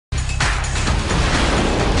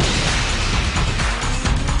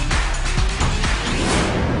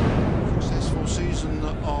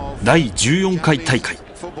第14回大会、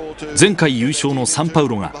前回優勝のサンパウ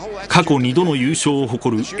ロが過去2度の優勝を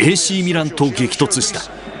誇る AC ミランと激突した。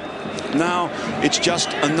Now it's just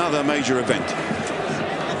another major event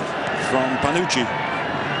from Panucci.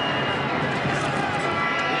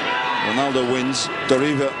 Ronaldo wins.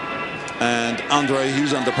 Doriva and Andre,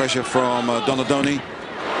 he's under pressure from Donadoni,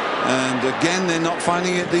 and again they're not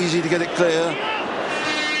finding it easy to get it clear.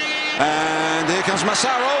 And here comes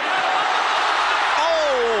Massaro.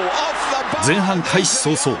 前半開始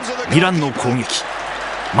早々、ミランの攻撃、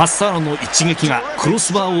マッサーロの一撃がクロ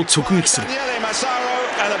スバーを直撃する。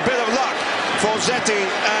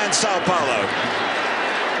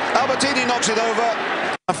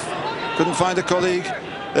Couldn't find a colleague.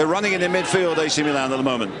 They're running it in midfield, AC Milan at the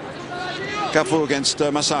moment. Cafu against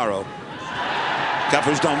Massaro.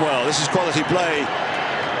 Cafu's done well. This is quality play.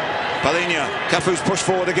 Palinha. Cafu's pushed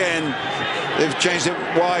forward again. They've changed it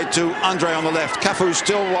wide to Andre on the left. Cafu's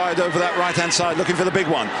still wide over that right-hand side, looking for the big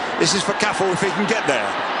one. This is for Cafu if he can get there.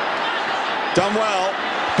 Done well.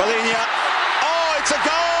 Palinha. Oh, it's a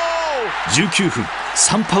goal! 19分、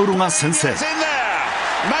サンパウロが先制。It's in there.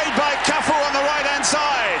 Made by Cafu on the right-hand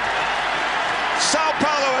side. São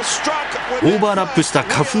Paulo has struck with オーバーラップした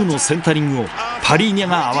カフーのセンタリングをパリーニャ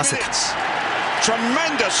が合わせた。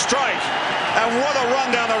Tremendous strike. And what a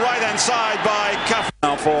run down the right-hand side by Cafu.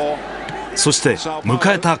 Now forそして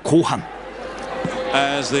迎えた後半。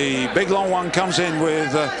As the big long one comes in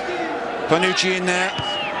with Panucci in there.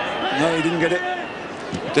 No, he didn't get it.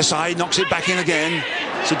 Desai knocks it back in again.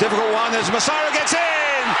 It's a difficult one as Massaro gets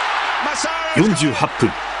in. 48分、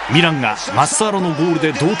ミランがマッサーロのゴール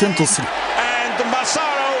で同点とする。And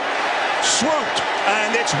Massaro swooped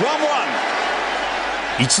and it's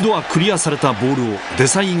 1-1. 一度はクリアされたボールをデ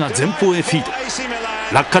サイが前方へフィード。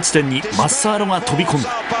落下地点にマッサーロが飛び込んだ。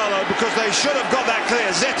Because they should have got that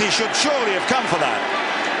clear. Zeti should surely have come for that.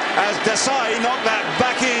 As Desai knocked that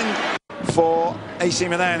back in for AC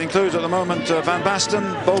Milan, includes at the moment Van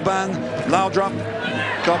Basten, Boban, Laudrup,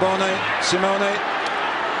 Carbone, Simone.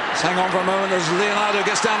 Let's hang on for a moment as Leonardo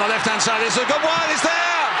gets down the left-hand side. It's a good one. It's there.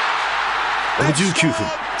 59分、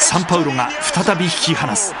サンパウロが再び引き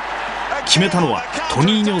離す。決めたのはト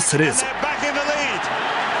ニーニョ・セレーゾ。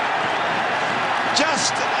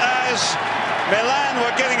Just as Milan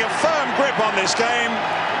were getting a firm grip on this game,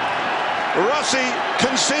 Rossi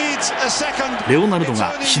concedes a second. レオナルド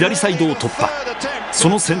が左サイドを突破。そ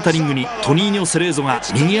のセンタリングにトニーニョ・セレーゾが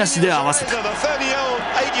右足で合わせた。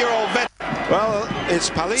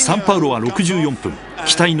サンパウロは64分、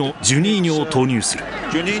期待のジュニーニョを投入する。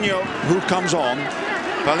Juninho who comes on,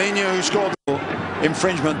 Palinha who scored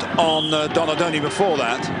infringement on Donadoni before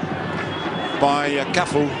that by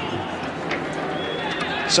Cafu.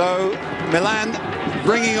 So Milan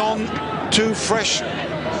bringing on two fresh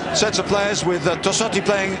sets of players with Tossotti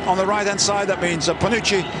playing on the right-hand side. That means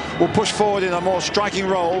Panucci will push forward in a more striking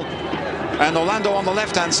role, and Orlando on the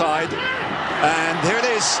left-hand side. And here it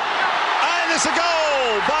is, and it's a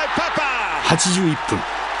goal by Papa. 81分、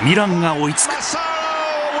ミランが追いつく。Massaro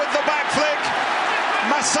with the back flick.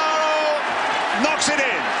 Massaro knocks it in.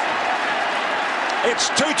 It's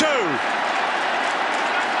 2-2.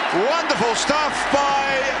 Wonderful stuff by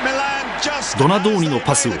Milan. Just ドナドーニの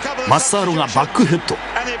パスをマッサーロがバックヘッド。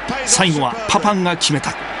最後はパパンが決め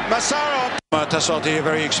た。Massaro. Tassotti, a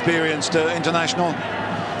very experienced international.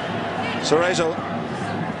 Cerezo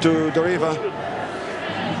to Doriva.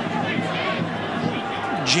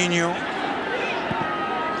 Gino.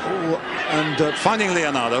 And finding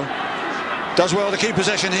Leonardo. Does well to keep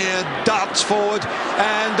possession here. Darts forward.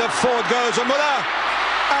 And forward goes Muller.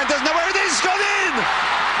 And doesn't know where it is. Got in!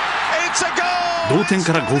 It's a goal! 同点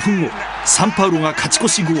から5分後、サンパウロが勝ち越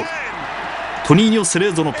しゴール。トニーニョ・セレ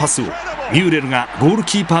ーゾのパスをミューレルがゴール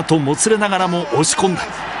キーパーともつれながらも押し込んだ。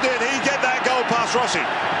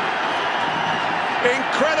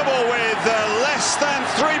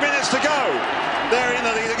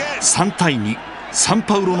3対2、サン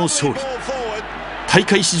パウロの勝利。大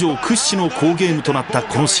会史上屈指の好ゲームとなった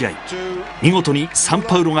この試合、見事にサン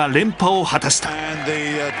パウロが連覇を果たした。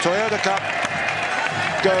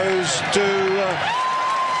Goes to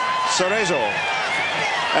Cerezo,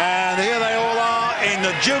 and here they all are in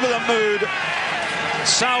the jubilant mood.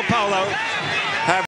 São Paulo